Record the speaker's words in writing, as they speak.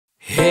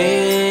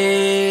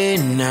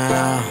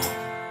now.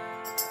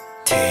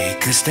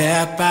 Take a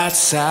step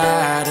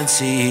outside and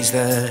seize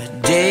the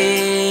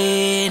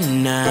day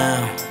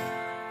now.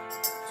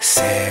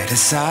 Set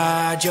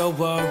aside your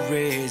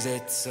worries,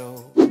 it's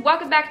so...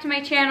 Welcome back to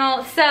my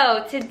channel.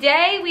 So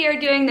today we are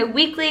doing the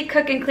weekly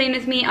cook and clean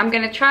with me. I'm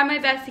gonna try my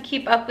best to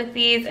keep up with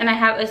these, and I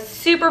have a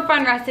super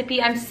fun recipe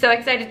I'm so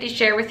excited to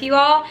share with you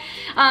all.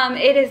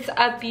 It is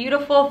a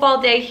beautiful fall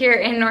day here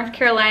in North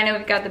Carolina.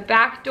 We've got the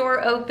back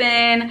door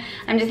open.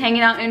 I'm just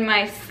hanging out in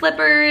my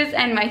slippers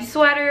and my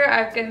sweater.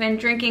 I've been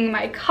drinking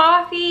my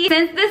coffee.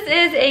 Since this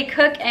is a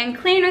cook and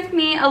clean with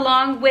me,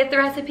 along with the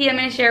recipe I'm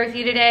gonna share with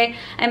you today,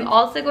 I'm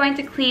also going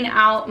to clean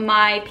out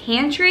my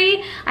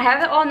pantry. I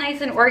have it all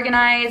nice and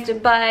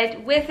organized,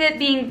 but with it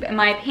being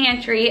my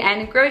pantry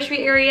and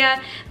grocery area,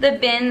 the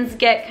bins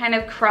get kind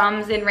of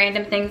crumbs and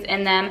random things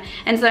in them,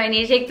 and so I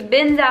need to take the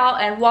bins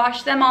out and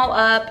wash them all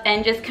up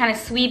and just kind of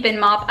sweep and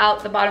mop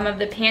out the bottom of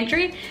the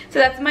pantry. So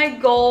that's my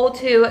goal,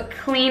 to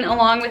clean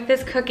along with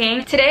this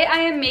cooking. Today I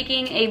am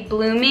making a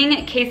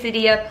blooming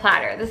quesadilla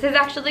platter. This is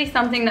actually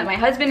something that my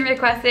husband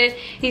requested.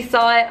 He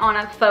saw it on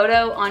a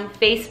photo on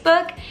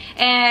Facebook,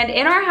 and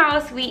in our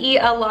house we eat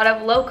a lot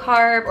of low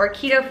carb or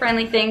keto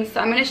friendly things, so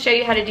I'm going to show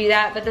you how to do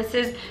that. But this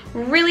is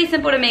really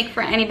simple to make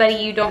for anybody.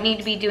 You don't need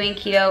to be doing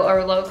keto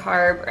or low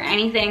carb or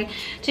anything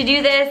to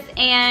do this,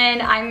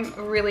 and I'm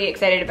really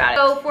excited about it.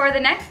 So for the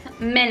next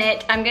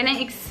minute, I'm gonna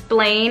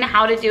explain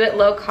how to do it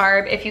low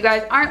carb. If you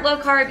guys aren't low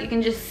carb, you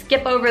can just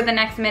skip over the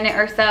next minute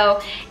or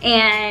so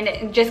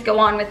and just go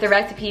on with the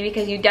recipe,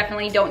 because you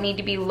definitely don't need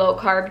to be low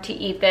carb to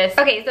eat this.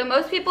 Okay, so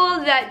most people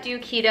that do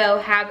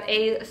keto have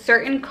a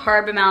certain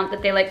carb amount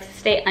that they like to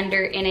stay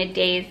under in a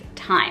day's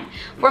time.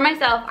 For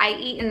myself, I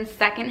eat in the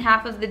second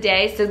half of the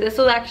day, so this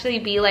will actually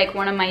be like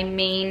one of my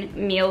main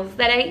meals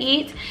that I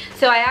eat.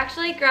 So I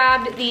actually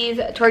grabbed these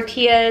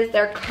tortillas.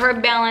 They're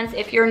carb balanced.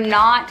 If you're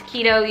not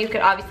keto, you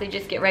could obviously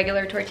just get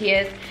regular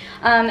tortillas,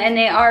 and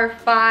they are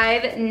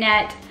 5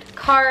 net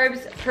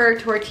carbs per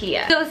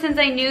tortilla. So since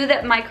I knew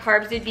that my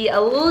carbs would be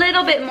a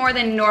little bit more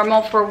than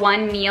normal for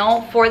one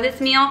meal, for this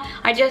meal,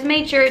 I just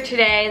made sure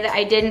today that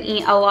I didn't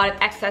eat a lot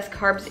of excess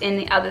carbs in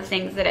the other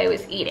things that I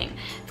was eating.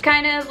 It's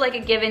kind of like a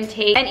give and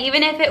take, and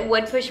even if it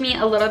would push me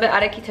a little bit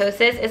out of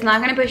ketosis, it's not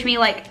gonna push me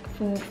like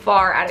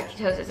far out of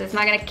ketosis. It's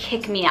not gonna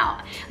kick me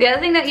out. The other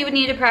thing that you would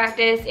need to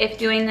practice if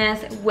doing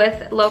this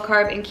with low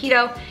carb and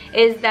keto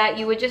is that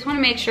you would just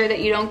wanna make sure that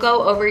you don't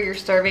go over your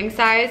serving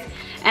size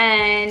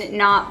and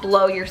not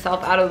blow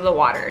yourself out of the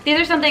water. These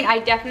are something I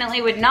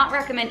definitely would not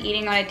recommend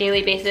eating on a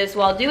daily basis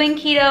while doing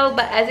keto,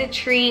 but as a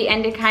treat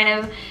and to kind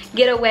of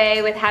get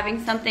away with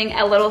having something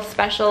a little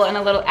special and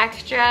a little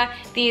extra,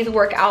 these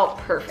work out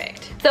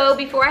perfect. So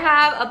before I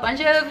have a bunch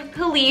of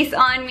police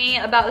on me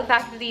about the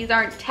fact that these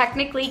aren't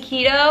technically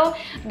keto,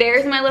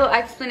 there's my little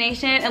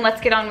explanation, and let's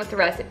get on with the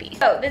recipe.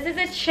 So this is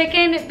a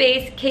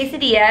chicken-based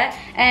quesadilla,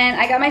 and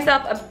I got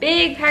myself a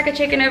big pack of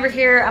chicken over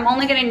here. I'm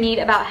only gonna need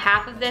about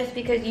half of this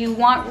because you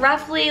want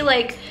roughly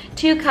like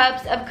 2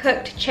 cups of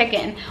cooked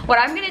chicken. What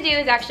I'm gonna do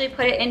is actually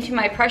put it into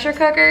my pressure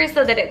cooker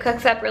so that it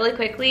cooks up really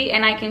quickly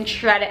and I can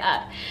shred it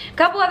up. A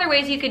couple other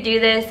ways you could do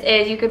this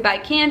is you could buy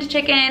canned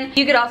chicken.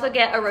 You could also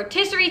get a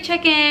rotisserie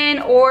chicken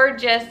or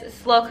just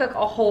slow cook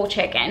a whole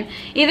chicken.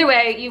 Either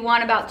way, you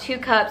want about 2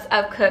 cups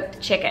of cooked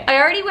chicken. I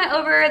already went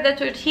over the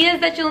tortillas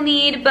that you'll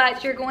need,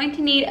 but you're going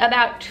to need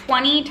about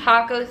 20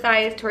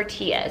 taco-sized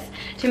tortillas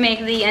to make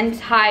the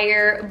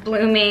entire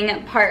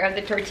blooming part of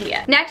the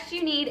tortilla. Next,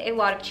 you need a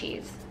lot of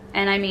cheese.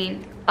 And I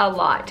mean a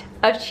lot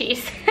of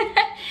cheese.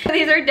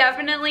 These are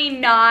definitely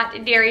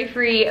not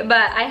dairy-free,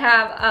 but I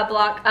have a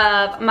block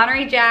of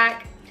Monterey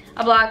Jack,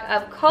 a block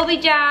of Colby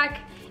Jack,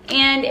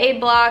 and a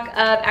block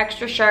of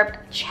extra sharp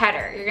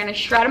cheddar. You're gonna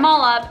shred them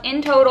all up.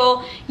 In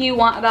total, you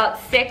want about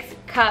 6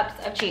 cups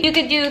of cheese. You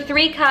could do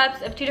 3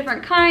 cups of 2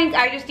 different kinds.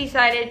 I just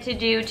decided to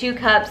do 2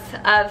 cups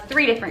of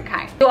 3 different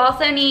kinds. You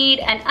also need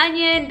an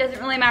onion. Doesn't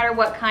really matter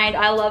what kind.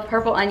 I love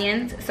purple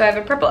onions, so I have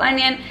a purple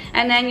onion.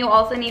 And then you'll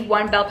also need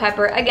 1 bell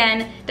pepper.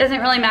 Again,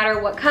 doesn't really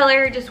matter what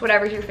color, just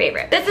whatever's your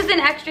favorite. This is an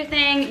extra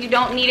thing. You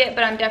don't need it,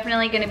 but I'm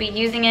definitely gonna be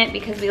using it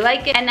because we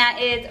like it. And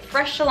that is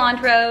fresh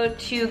cilantro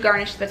to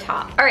garnish the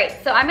top. All right,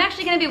 so I'm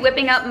actually gonna be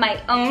whipping up my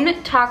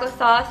own taco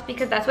sauce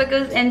because that's what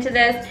goes into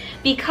this,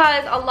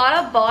 because a lot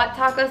of bought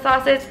taco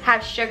sauces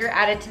have sugar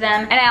added to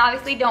them, and I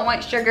obviously don't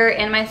want sugar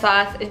in my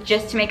sauce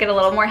just to make it a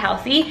little more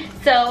healthy.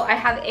 So I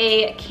have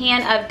a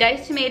can of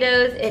diced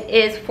tomatoes. It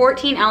is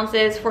 14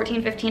 ounces,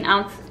 15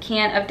 ounce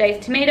can of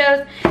diced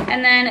tomatoes.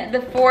 And then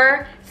the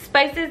 4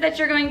 spices that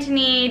you're going to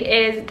need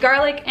is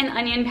garlic and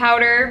onion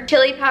powder,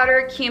 chili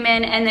powder,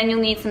 cumin, and then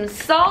you'll need some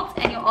salt,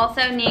 and you'll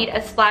also need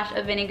a splash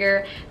of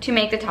vinegar to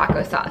make the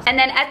taco sauce. And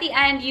then at the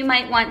end, you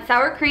might want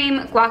sour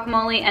cream,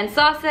 guacamole, and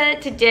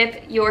salsa to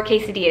dip your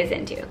quesadillas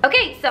into.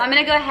 Okay, so I'm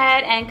gonna go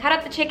ahead and cut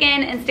up the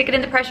chicken and stick it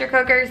in the pressure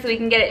cooker so we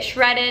can get it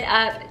shredded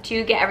up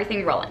to get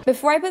everything rolling.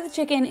 Before I put the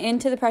chicken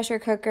into the pressure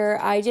cooker,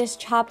 I just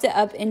chopped it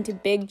up into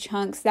big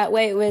chunks. That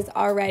way it was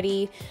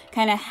already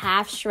kind of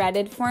half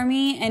shredded for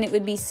me, and it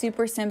would be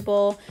super simple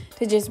simple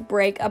to just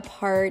break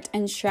apart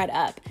and shred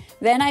up.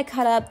 Then I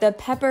cut up the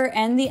pepper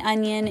and the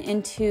onion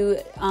into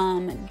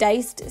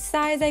diced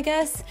size, I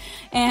guess,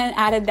 and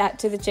added that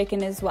to the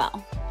chicken as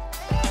well.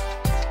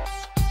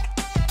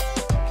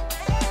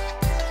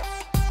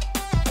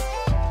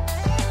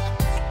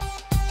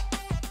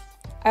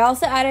 I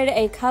also added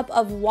a cup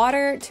of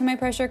water to my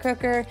pressure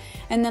cooker,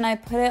 and then I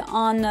put it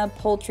on the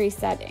poultry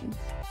setting.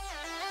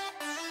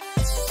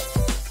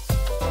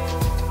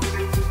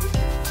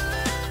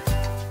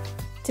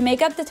 To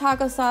make up the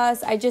taco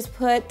sauce, I just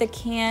put the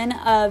can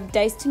of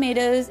diced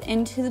tomatoes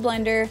into the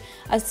blender,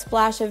 a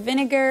splash of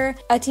vinegar,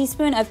 a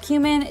teaspoon of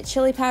cumin,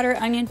 chili powder,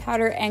 onion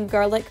powder, and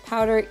garlic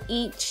powder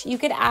each. You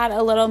could add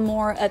a little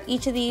more of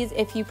each of these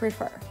if you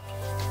prefer.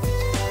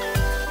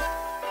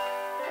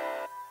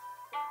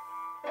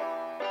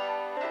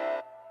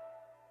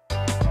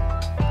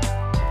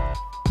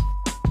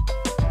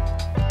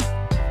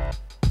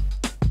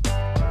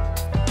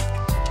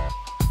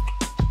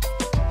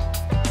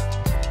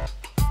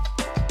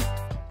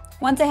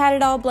 Once I had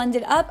it all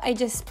blended up, I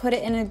just put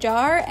it in a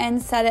jar and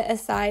set it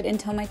aside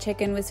until my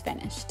chicken was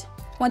finished.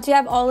 Once you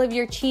have all of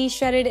your cheese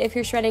shredded, if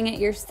you're shredding it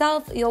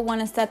yourself, you'll want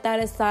to set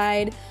that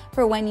aside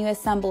for when you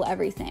assemble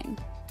everything.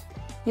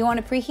 You want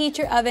to preheat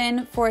your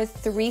oven for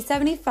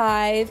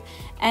 375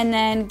 and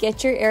then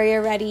get your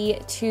area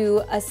ready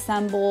to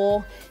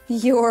assemble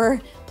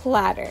your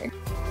platter.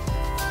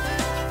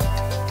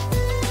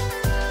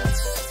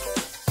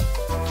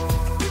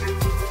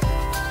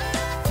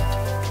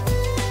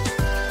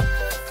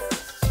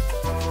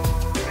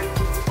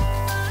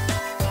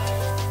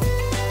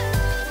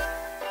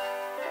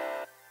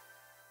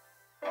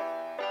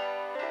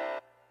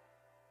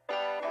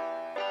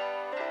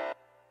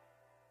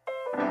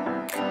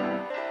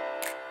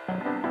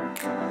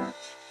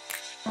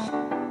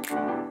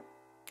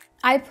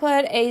 I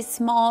put a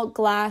small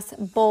glass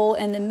bowl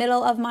in the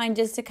middle of mine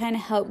just to kind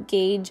of help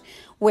gauge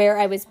where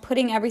I was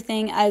putting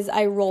everything as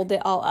I rolled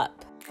it all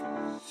up.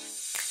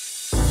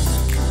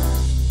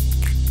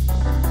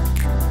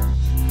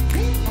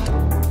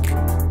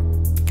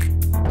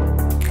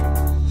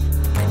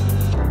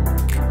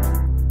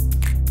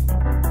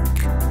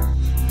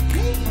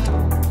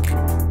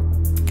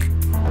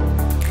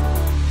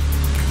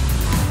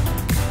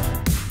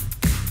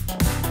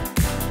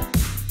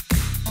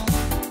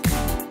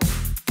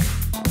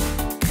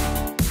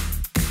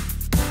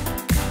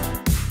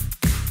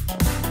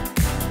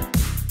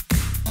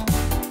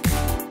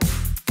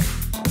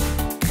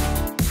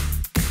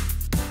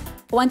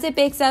 Once it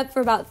bakes up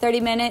for about 30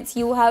 minutes,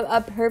 you will have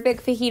a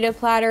perfect fajita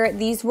platter.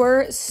 These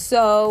were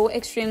so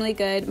extremely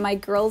good. My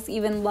girls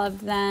even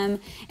loved them,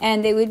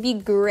 and they would be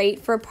great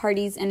for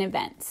parties and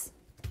events.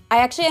 I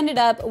actually ended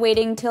up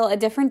waiting till a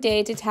different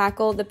day to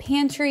tackle the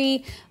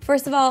pantry.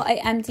 First of all, I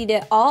emptied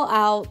it all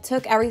out,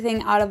 took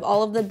everything out of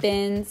all of the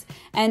bins,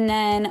 and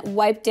then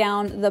wiped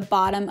down the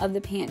bottom of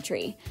the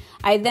pantry.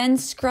 I then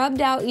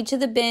scrubbed out each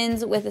of the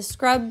bins with a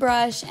scrub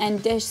brush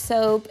and dish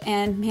soap,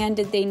 and man,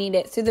 did they need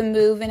it. Through the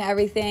move and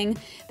everything,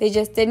 they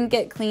just didn't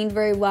get cleaned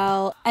very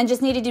well and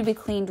just needed to be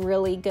cleaned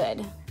really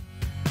good.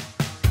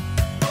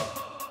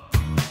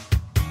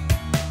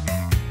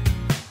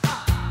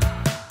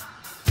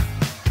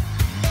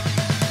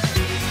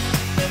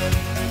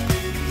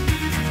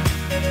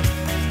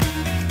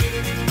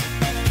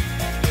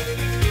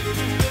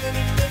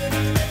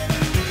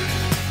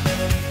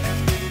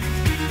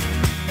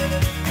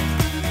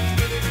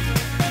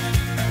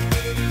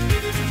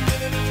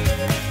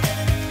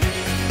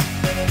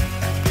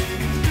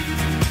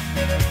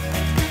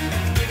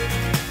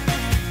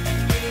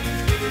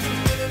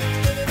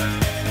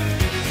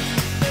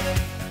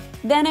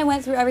 Then I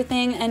went through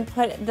everything and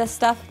put the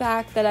stuff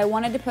back that I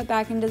wanted to put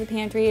back into the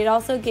pantry. It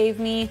also gave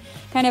me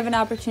kind of an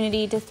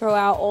opportunity to throw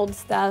out old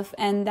stuff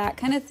and that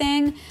kind of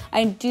thing.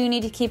 I do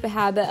need to keep a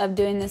habit of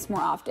doing this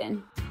more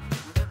often.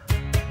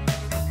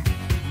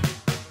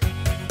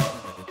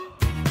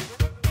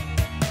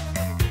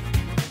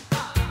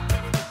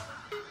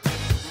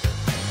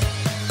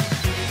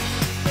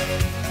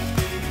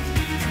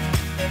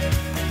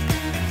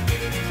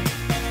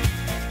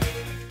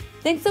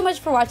 Thanks so much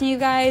for watching, you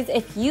guys.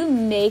 If you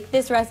make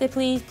this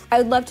recipe, I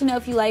would love to know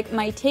if you like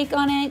my take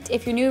on it.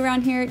 If you're new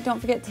around here, don't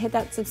forget to hit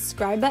that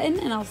subscribe button,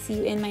 and I'll see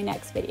you in my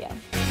next video.